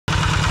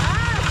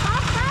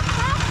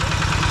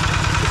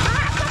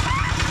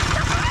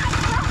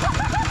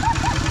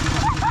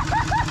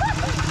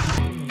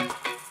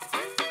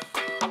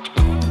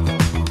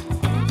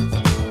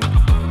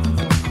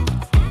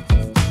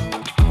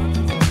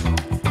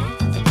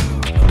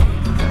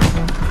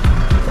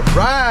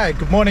Alright,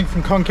 good morning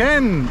from Khon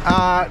Kaen.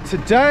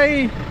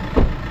 Today,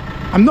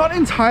 I'm not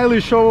entirely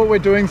sure what we're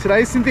doing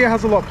today. Cynthia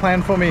has a lot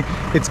planned for me.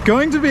 It's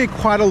going to be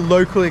quite a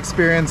local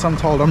experience, I'm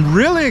told. I'm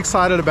really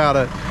excited about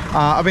it.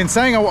 I've been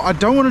saying I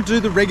don't want to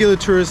do the regular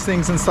tourist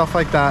things and stuff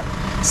like that.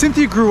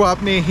 Cynthia grew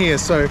up near here,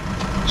 so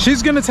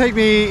she's going to take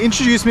me,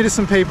 introduce me to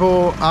some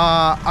people.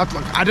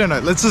 I don't know,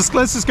 let's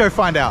just go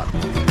find out.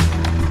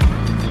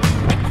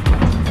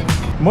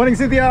 Morning,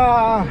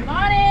 Cynthia. Good morning.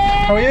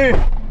 How are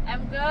you?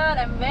 I'm good,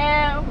 I'm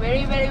well,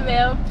 very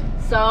well.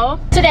 So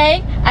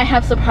today I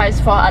have surprise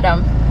for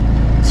Adam.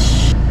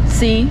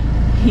 See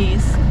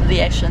his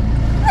reaction.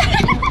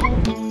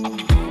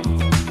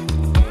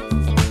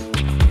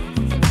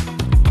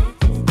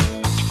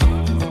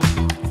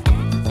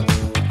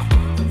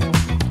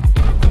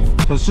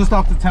 So it's just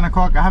after 10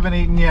 o'clock. I haven't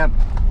eaten yet.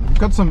 We've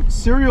got some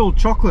cereal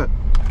chocolate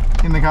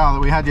in the car that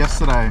we had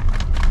yesterday.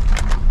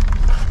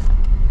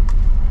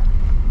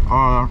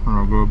 Oh, that's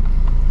not good.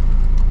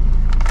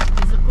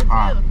 It's a good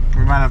deal.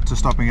 We might have to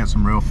stop and get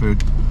some real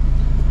food. So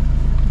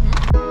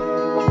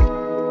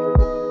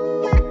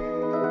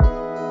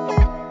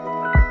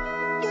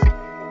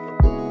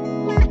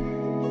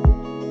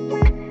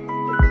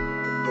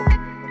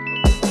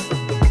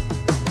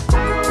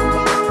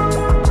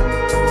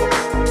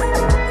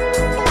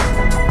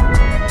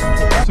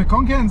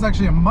Khon Kaen is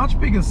actually a much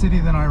bigger city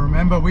than I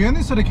remember. We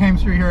only sort of came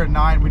through here at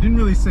night. We didn't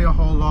really see a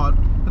whole lot.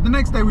 But the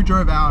next day we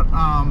drove out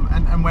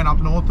and went up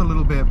north a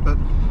little bit. But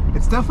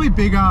it's definitely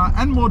bigger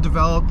and more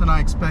developed than I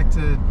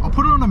expected. I'll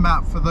put it on a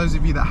map for those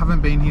of you that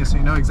haven't been here so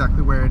you know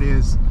exactly where it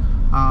is.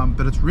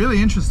 But it's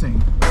really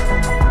interesting.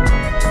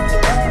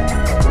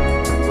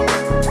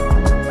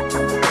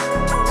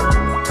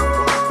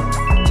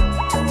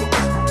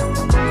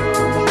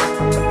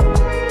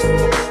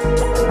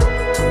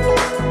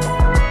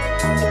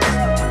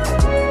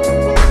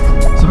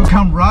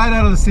 Come right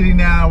out of the city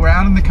now. We're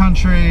out in the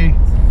country.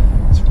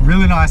 It's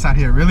really nice out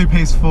here, really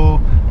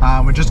peaceful.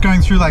 We're just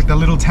going through like the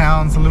little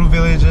towns, the little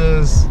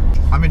villages.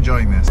 I'm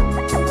enjoying this.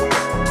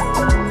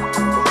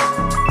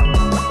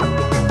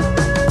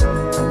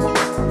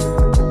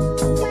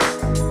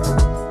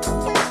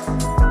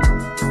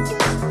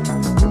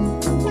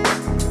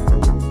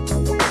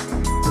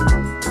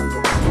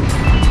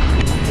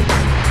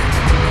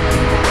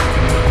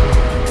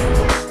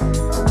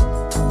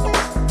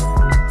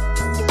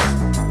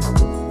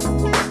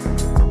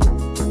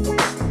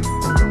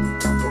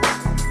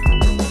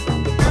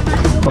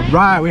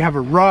 Right, we have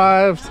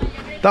arrived.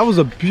 That was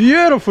a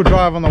beautiful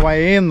drive on the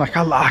way in. Like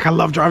I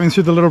love driving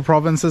through the little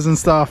provinces and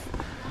stuff.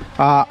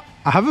 I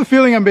have a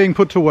feeling I'm being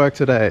put to work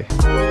today.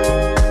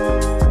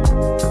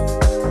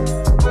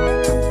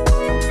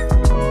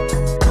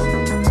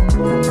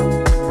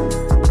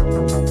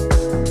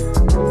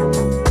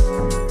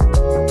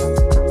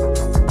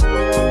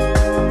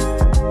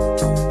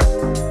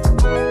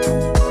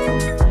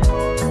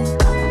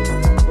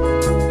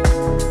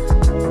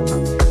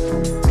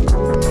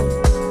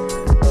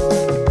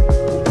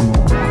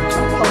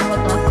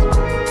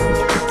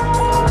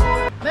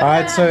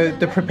 Alright, so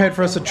they prepared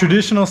for us a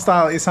traditional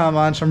style Isan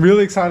lunch. I'm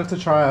really excited to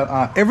try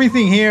it.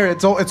 Everything here,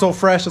 it's all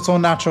fresh, it's all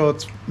natural.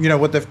 It's, you know,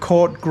 what they've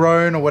caught,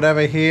 grown or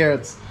whatever here.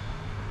 It's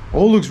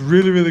all looks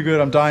really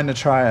good. I'm dying to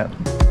try it.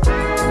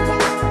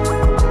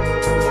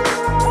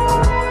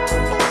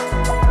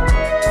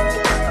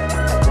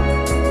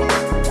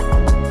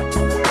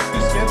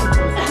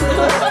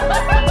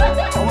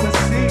 I want to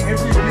see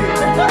everything.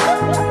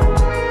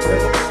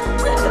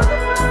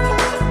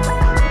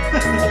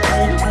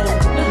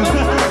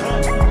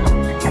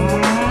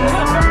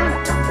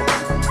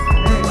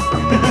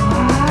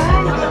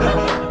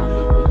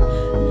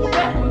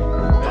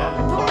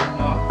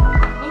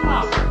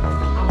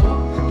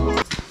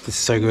 This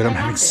is so good. I'm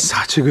having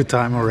such a good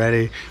time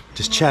already.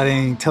 Just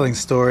chatting, telling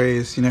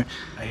stories. You know,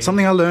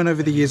 something I learned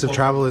over the years of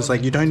travel is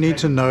like you don't need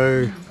to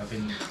know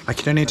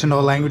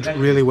a language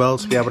really well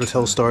to be able to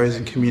tell stories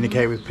and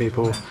communicate with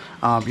people.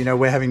 You know,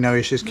 we're having no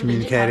issues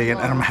communicating, and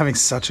I'm having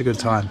such a good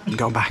time. I'm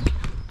going back.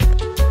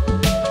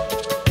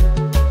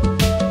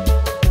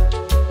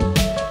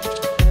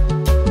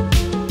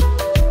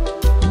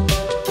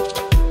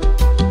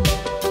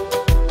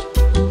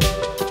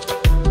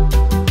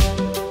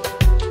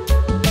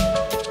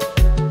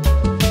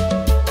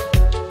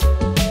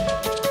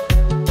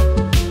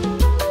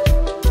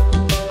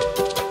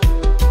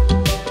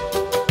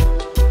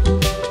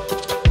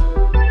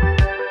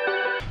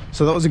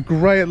 So that was a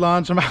great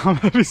lunch. I'm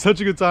having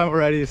such a good time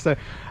already. So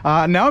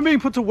now I'm being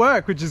put to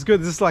work, which is good.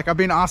 This is like, I've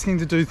been asking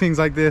to do things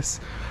like this.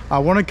 I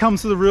want to come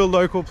to the real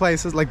local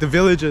places, like the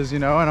villages, you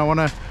know, and I want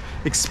to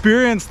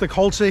experience the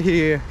culture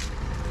here.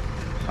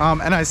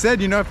 And I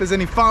said, you know, if there's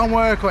any farm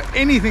work or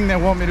anything they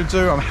want me to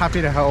do, I'm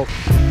happy to help.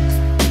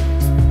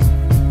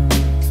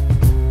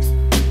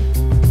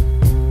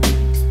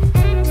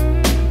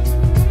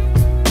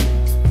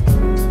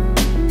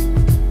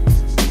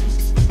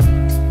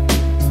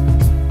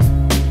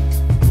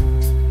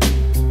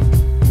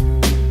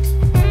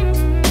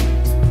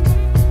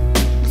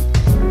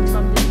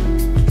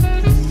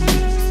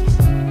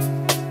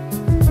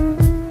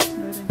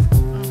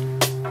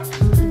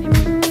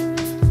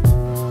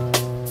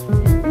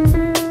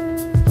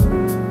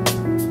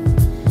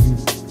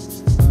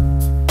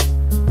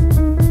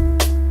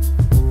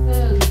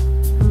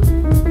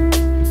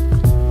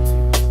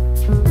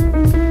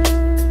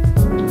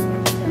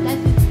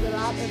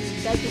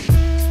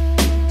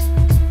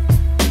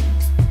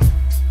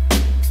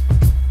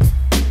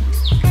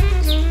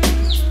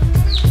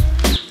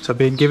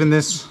 been given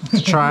this to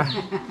try.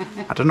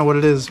 I don't know what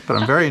it is, but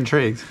I'm very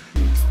intrigued.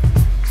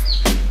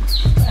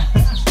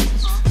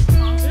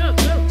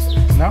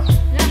 No?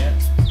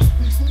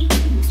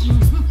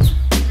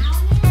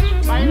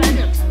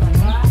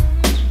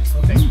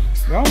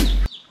 Well,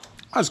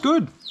 that's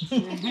good.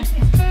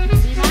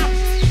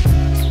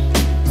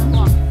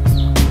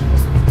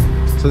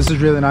 So this is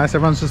really nice.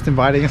 Everyone's just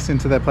inviting us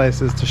into their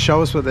places to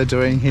show us what they're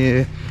doing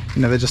here.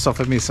 You know, they just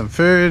offered me some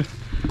food.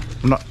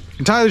 I'm not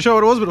entirely sure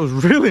what it was, but it was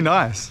really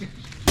nice. So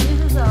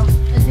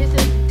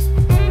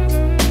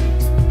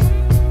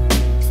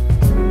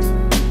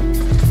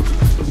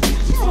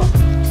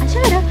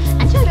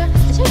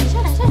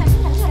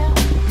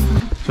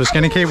just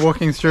gonna keep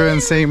walking through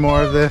and seeing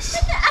more of this.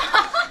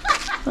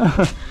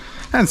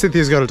 And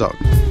Cynthia's got a dog.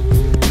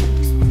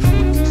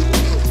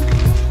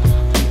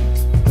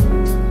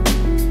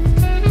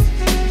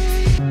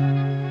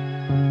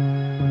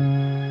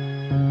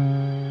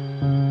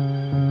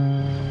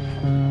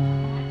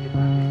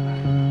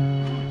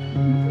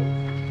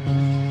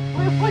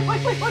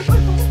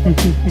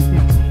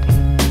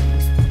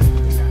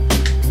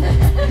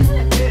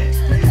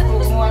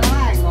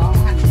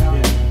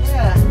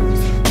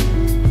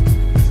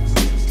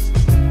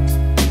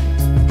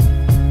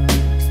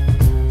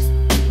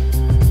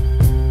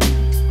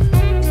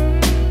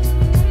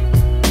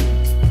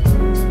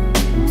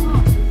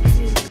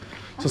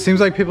 So it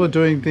seems like people are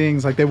doing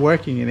things like they're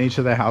working in each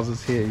of their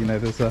houses here. You know,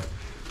 there's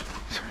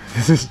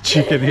this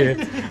chicken here.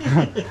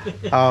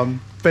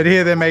 But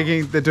here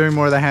they're doing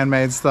more of the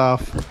handmade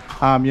stuff.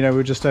 You know,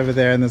 we're just over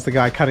there and there's the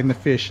guy cutting the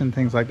fish and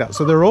things like that.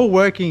 So they're all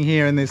working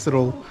here in this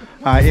little,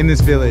 in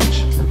this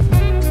village.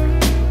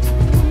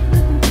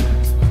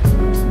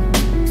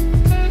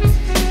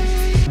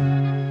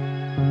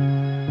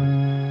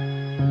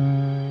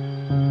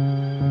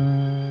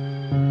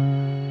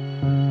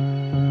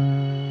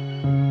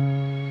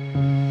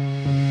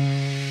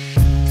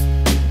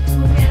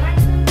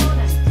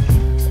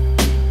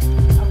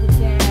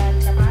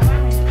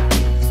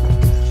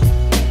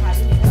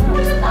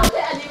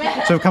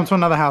 So we've come to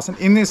another house, and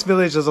in this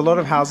village there's a lot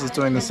of houses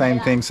doing the same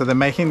thing. So they're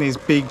making these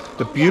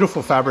the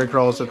beautiful fabric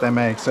rolls that they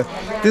make. So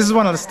this is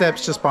one of the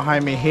steps just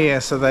behind me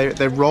here. So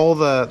they roll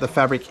the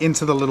fabric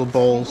into the little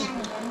balls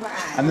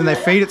and then they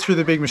feed it through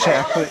the big machine.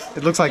 Actually,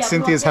 it looks like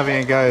Cynthia's having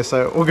a go,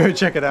 so we'll go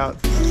check it out.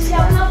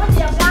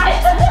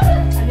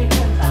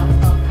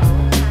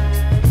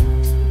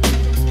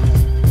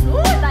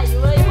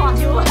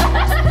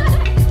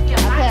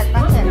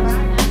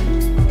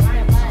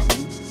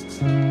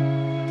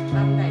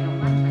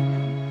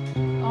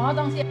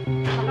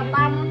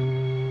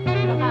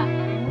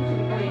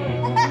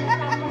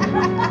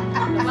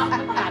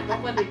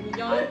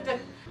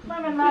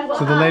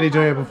 So the lady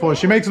doing it before,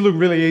 she makes it look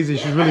really easy.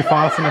 She's really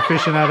fast and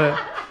efficient at it.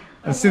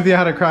 And Cynthia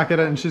had a crack at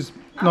it and she's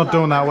not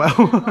doing that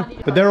well.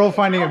 But they're all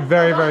finding it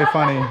very, very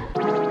funny.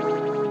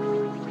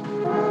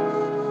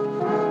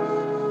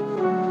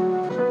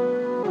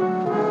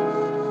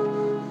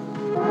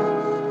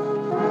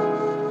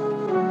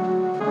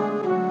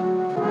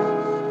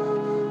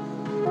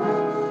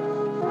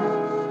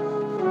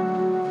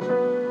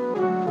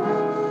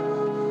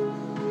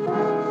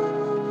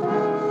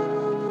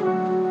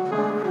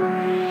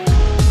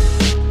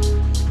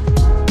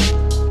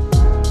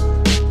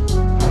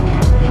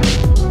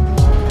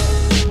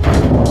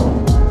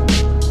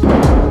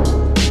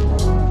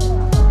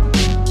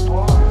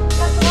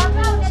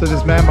 So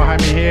this man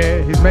behind me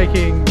here, he's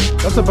making,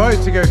 that's a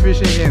boat to go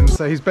fishing in.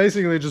 So he's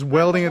basically just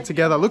welding it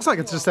together. It looks like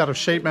it's just out of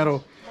sheet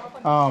metal.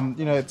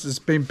 You know, it's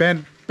just been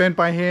bent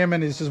by him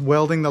and he's just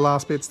welding the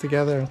last bits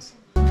together.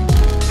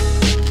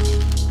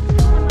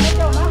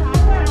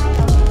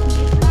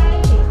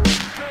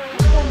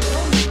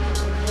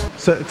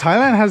 So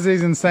Thailand has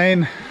these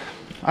insane,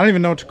 I don't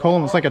even know what to call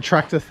them. It's like a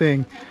tractor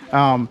thing.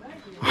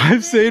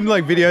 I've seen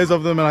like videos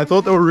of them and I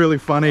thought they were really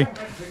funny.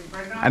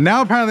 And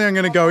now apparently I'm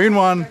going to go in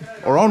one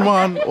or on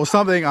one or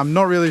something. I'm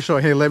not really sure.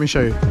 Here, let me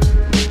show you.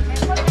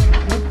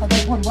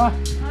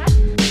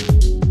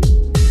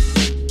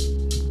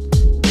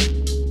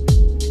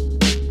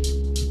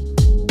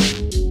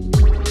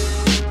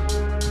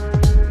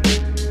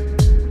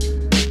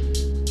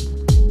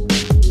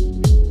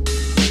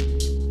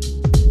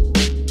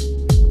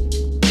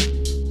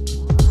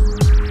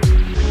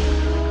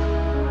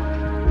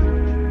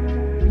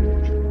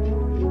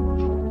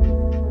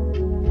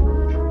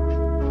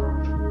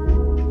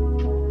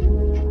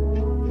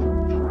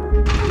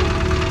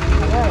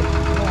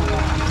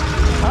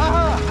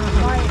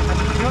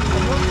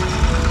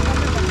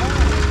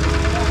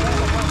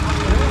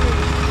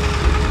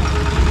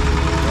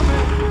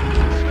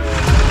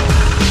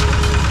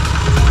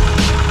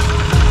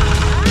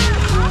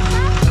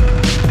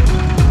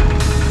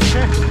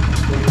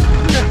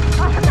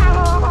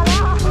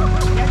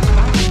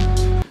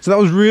 So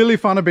that was really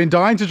fun. I've been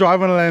dying to drive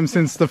one of them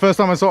since the first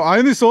time I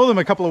only saw them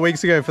a couple of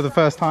weeks ago for the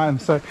first time.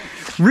 So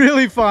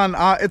really fun.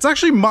 It's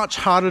actually much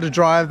harder to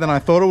drive than I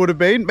thought it would have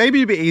been. Maybe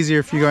it'd be easier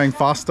if you're going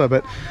faster,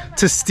 but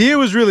to steer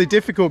was really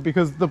difficult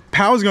because the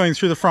power's going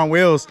through the front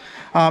wheels.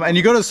 And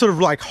you got to sort of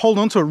like hold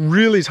onto it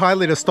really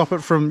tightly to stop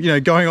it from, you know,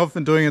 going off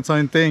and doing its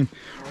own thing.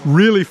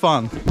 Really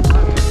fun.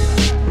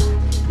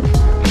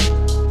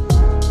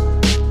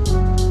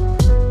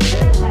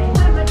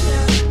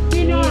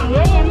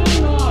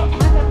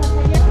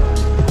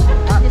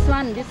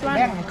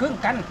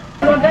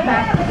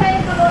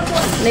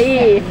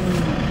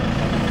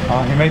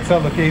 Oh, he makes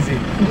that look easy.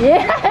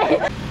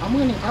 Yeah. Oh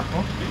my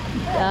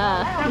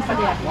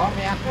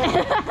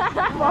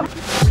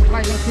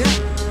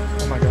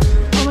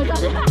god. Oh my god.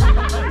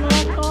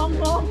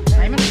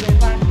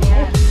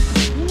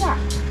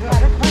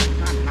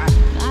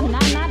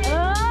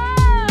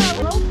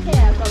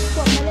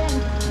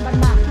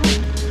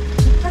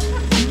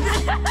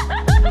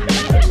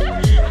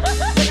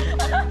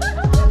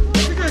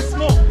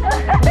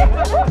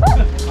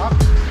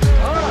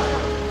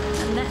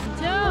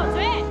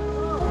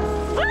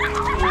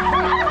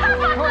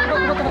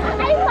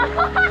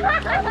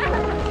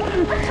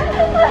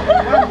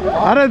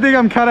 I don't think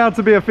I'm cut out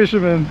to be a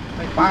fisherman.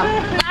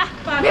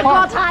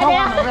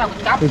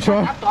 Which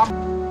one?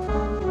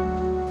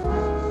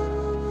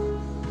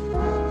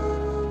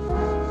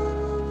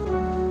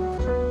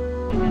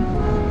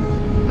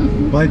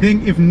 Well, I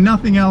think if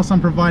nothing else,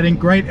 I'm providing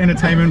great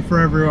entertainment for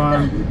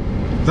everyone.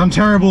 'Cause I'm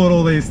terrible at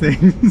all these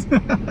things.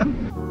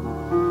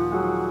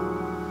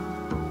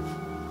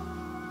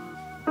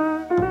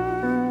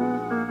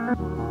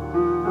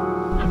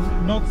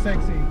 Not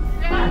sexy.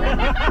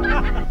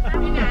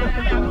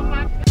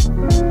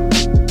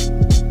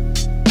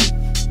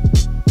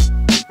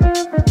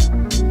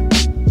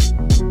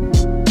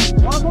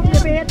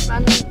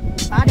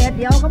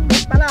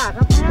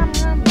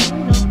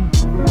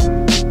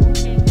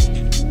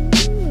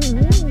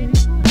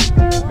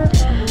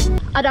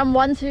 Adam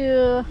wants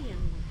to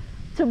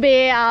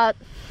be a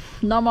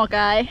normal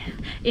guy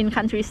in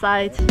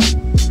countryside.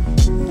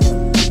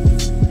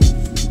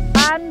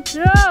 1, 2,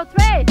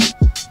 3.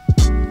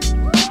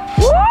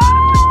 Woo!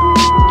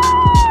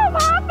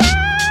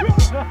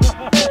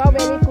 Perfect! Oh,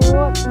 very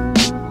good.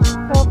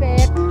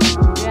 Perfect.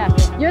 Yeah.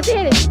 You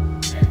did it.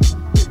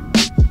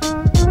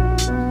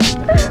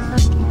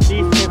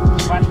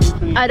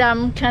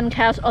 Adam can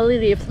catch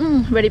olives.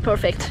 Very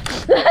perfect.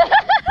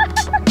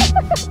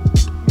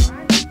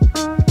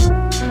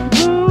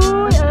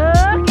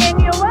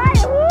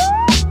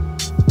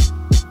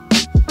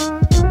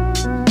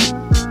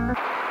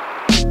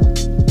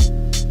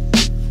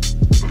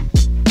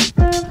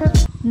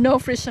 No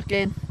fish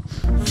again.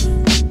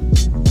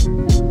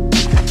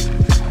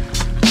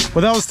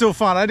 Well, that was still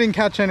fun. I didn't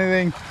catch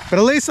anything, but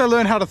at least I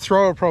learned how to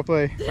throw it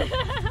properly.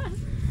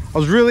 I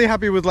was really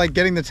happy with like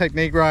getting the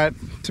technique right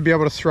to be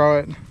able to throw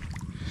it.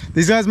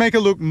 These guys make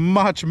it look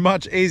much,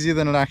 much easier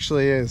than it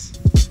actually is.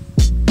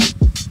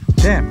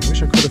 Damn, I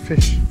wish I caught a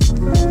fish.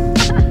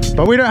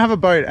 But we don't have a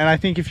boat, and I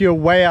think if you're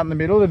way out in the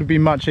middle, it'd be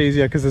much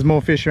easier because there's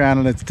more fish around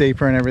and it's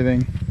deeper and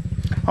everything.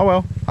 Oh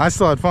well, I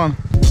still had fun.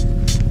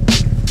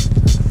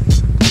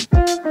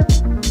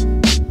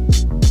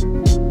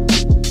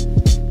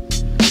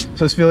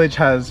 So this village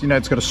has, you know,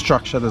 it's got a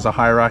structure, there's a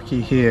hierarchy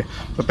here,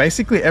 but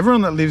basically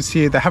everyone that lives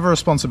here, they have a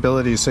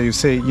responsibility. So you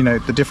see, you know,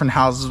 the different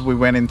houses we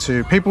went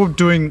into, people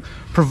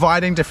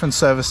providing different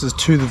services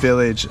to the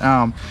village.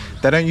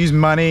 They don't use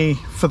money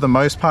for the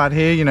most part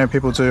here. You know,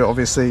 people do,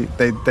 obviously,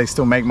 they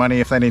still make money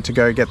if they need to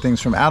go get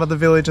things from out of the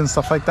village and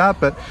stuff like that.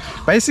 But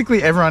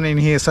basically everyone in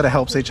here sort of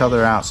helps each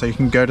other out. So you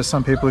can go to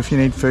some people if you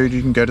need food,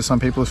 you can go to some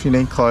people if you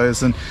need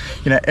clothes. And,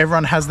 you know,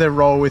 everyone has their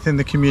role within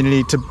the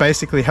community to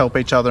basically help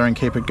each other and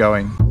keep it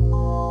going.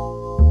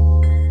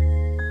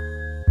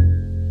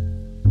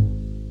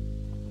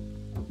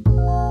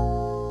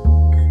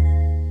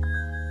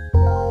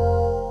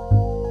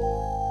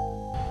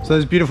 So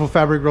those beautiful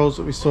fabric rolls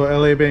that we saw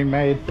earlier being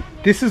made,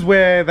 this is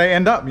where they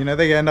end up, you know,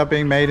 they end up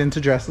being made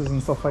into dresses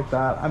and stuff like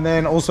that. And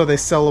then also they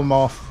sell them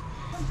off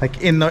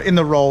like in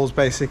the rolls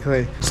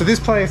basically. So this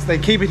place, they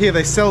keep it here,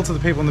 they sell to the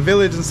people in the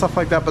village and stuff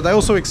like that, but they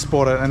also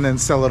export it and then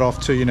sell it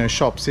off to, you know,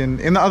 shops in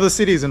the other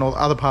cities and all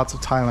other parts of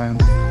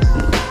Thailand.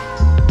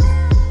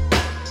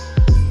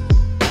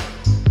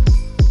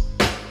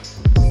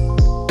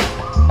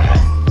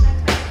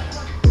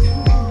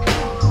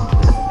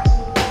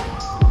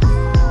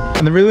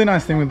 And the really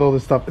nice thing with all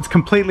this stuff, it's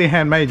completely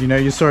handmade. You know,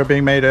 you saw it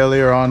being made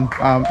earlier on,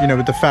 you know,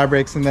 with the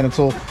fabrics, and then it's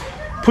all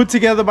put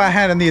together by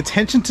hand. And the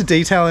attention to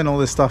detail in all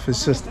this stuff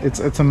is just,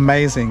 it's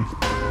amazing.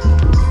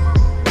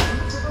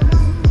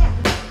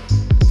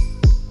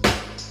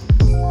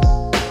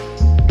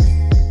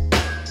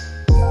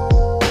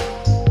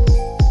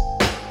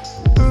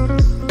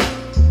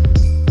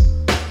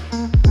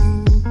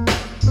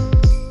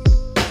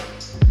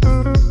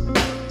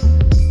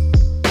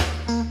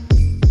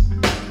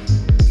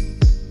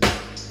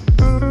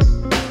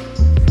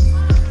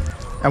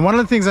 And one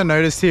of the things I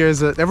noticed here is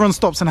that everyone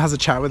stops and has a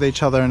chat with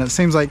each other, and it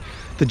seems like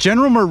the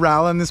general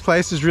morale in this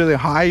place is really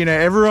high. You know,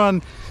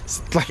 everyone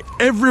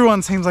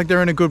seems like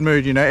they're in a good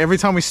mood. You know, every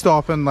time we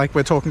stop and like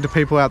we're talking to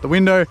people out the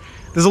window,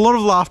 there's a lot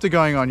of laughter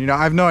going on. You know,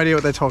 I have no idea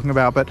what they're talking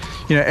about, but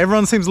you know,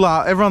 everyone's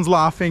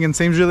laughing and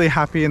seems really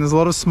happy, and there's a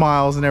lot of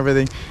smiles and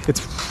everything.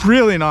 It's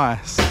really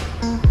nice.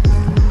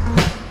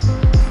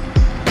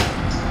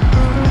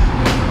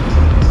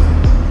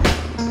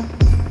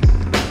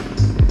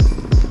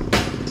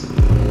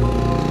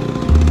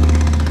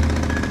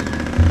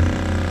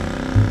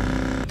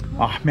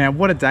 Oh man,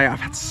 what a day. I've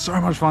had so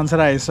much fun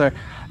today. So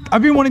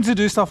I've been wanting to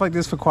do stuff like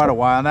this for quite a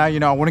while now. You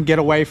know, I want to get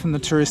away from the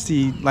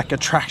touristy like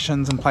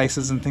attractions and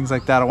places and things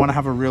like that. I want to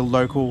have a real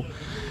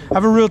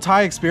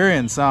Thai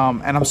experience.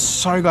 And I'm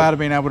so glad I've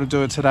been able to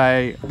do it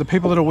today. The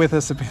people that are with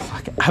us have been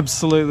like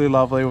absolutely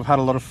lovely. We've had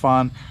a lot of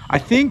fun. I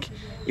think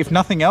if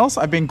nothing else,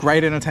 I've been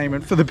great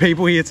entertainment for the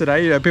people here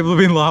today. You know, people have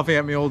been laughing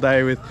at me all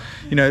day with,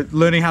 you know,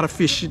 learning how to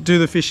fish, do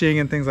the fishing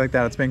and things like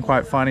that. It's been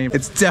quite funny.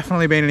 It's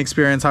definitely been an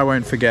experience I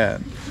won't forget.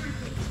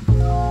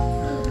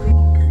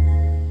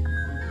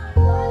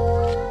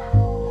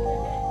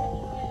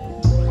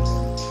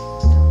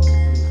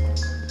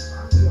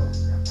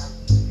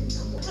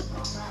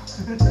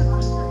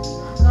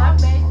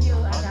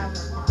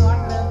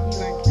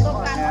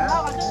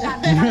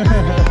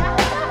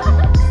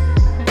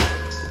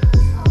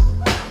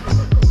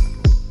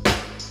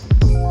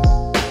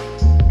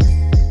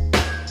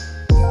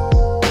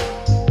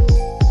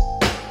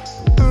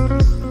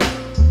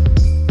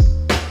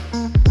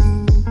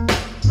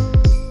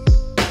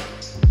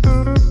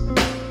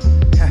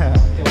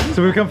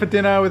 So we've come for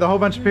dinner with a whole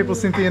bunch of people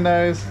Cynthia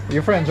knows.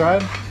 Your friends,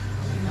 right?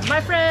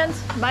 My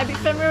friends, my big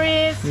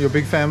family. Your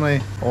big family.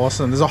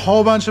 Awesome. There's a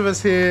whole bunch of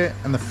us here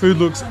and the food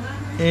looks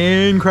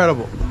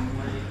incredible.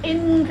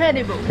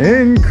 Incredible.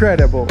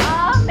 Incredible.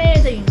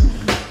 Amazing.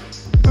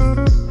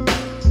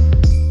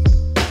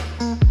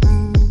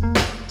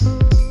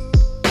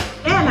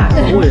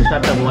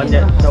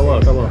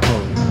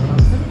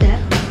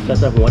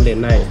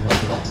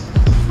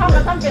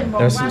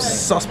 There's some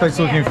suspect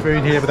looking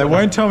food here, but they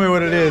won't tell me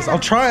what it is. I'll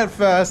try it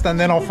first and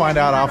then I'll find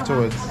out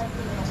afterwards.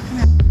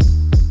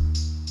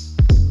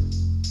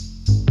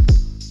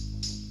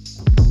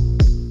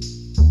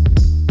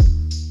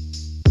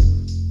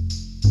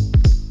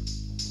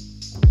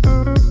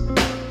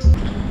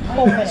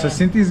 So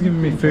Cynthia's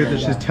giving me food that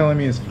she's telling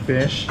me is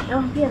fish.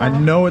 I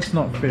know it's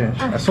not fish.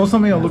 I saw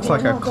something that looks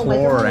like a claw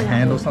or a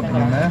hand or something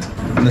in there.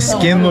 And the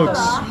skin looks,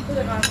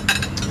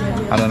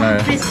 I don't know.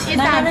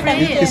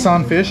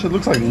 Isan fish? It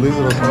looks like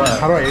lizard or something.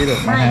 How do I eat it?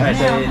 My hand?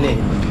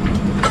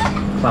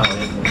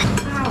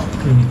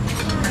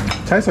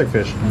 Tastes like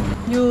fish.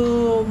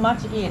 You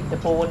must eat the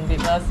bone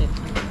because it...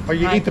 Oh,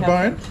 you eat the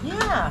bone?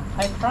 Yeah,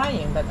 I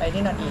trying, but I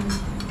did not eat.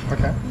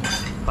 Okay.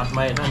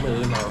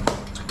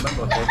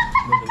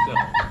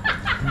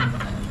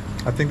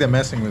 I think they're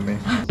messing with me.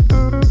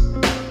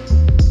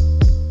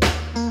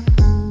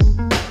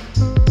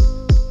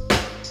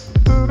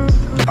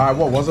 Alright,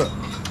 what was it?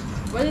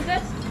 What is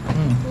this?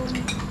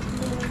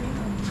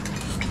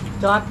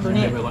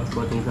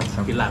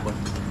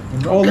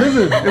 Oh,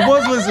 lizard! It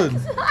was lizard!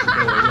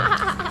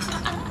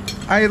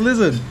 I ate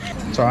lizard.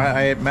 Sorry,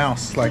 I ate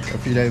mouse like a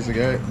few days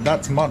ago.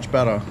 That's much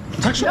better.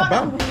 It's actually not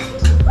bad.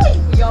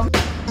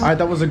 Alright,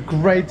 that was a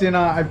great dinner.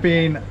 I've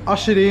been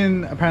ushered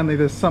in. Apparently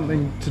there's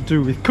something to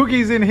do with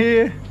cookies in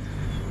here.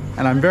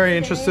 And I'm very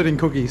interested in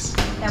cookies.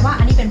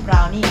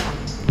 brownie.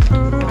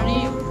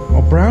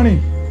 Oh, brownie.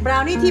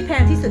 Brownie ที่แพ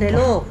งที่สุดในโ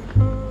ลก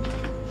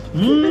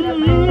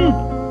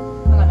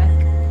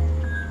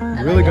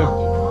Really good.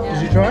 Did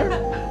you try it?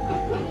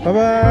 Bye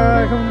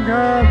bye. Khon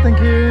Kaen. Thank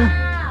you.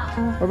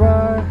 Bye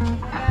bye.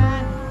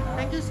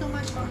 Thank you so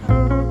much.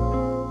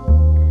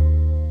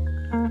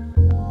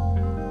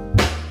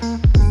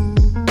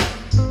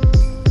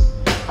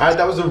 Alright,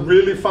 that was a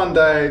really fun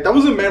day. That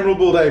was a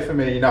memorable day for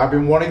me. You know, I've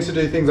been wanting to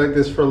do things like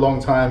this for a long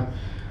time.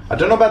 I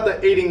don't know about the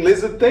eating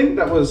lizard thing.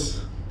 That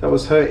was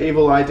her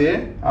evil idea.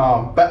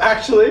 But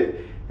actually,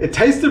 it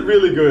tasted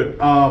really good.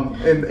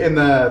 In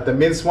the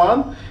minced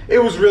one, it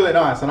was really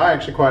nice, and I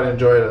actually quite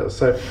enjoyed it.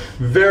 So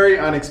very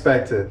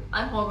unexpected.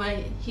 I hope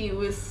he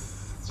was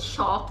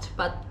shocked,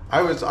 but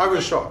I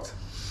was shocked.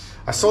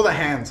 I saw the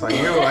hands. I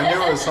knew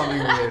it was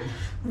something weird.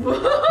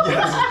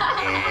 Yes.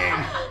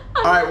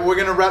 Alright, well, we're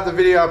gonna wrap the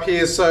video up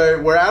here.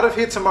 So we're out of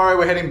here tomorrow.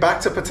 We're heading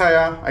back to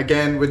Pattaya.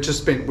 Again, we've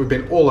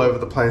been all over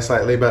the place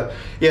lately, but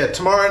yeah,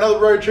 tomorrow another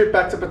road trip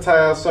back to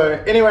Pattaya. So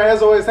anyway,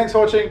 as always, thanks for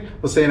watching.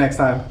 We'll see you next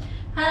time.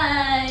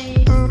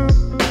 hi.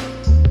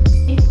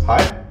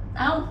 Hi?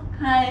 Oh,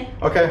 hi.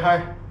 Okay, hi.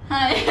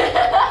 Hi.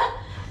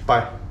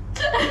 Bye.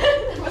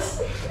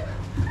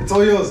 It's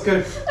all yours,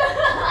 go.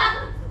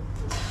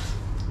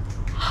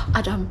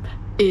 Adam,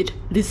 eat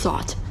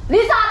resort.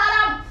 Resort,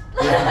 Adam!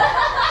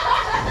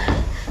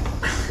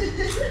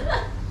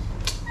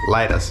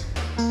 Laters.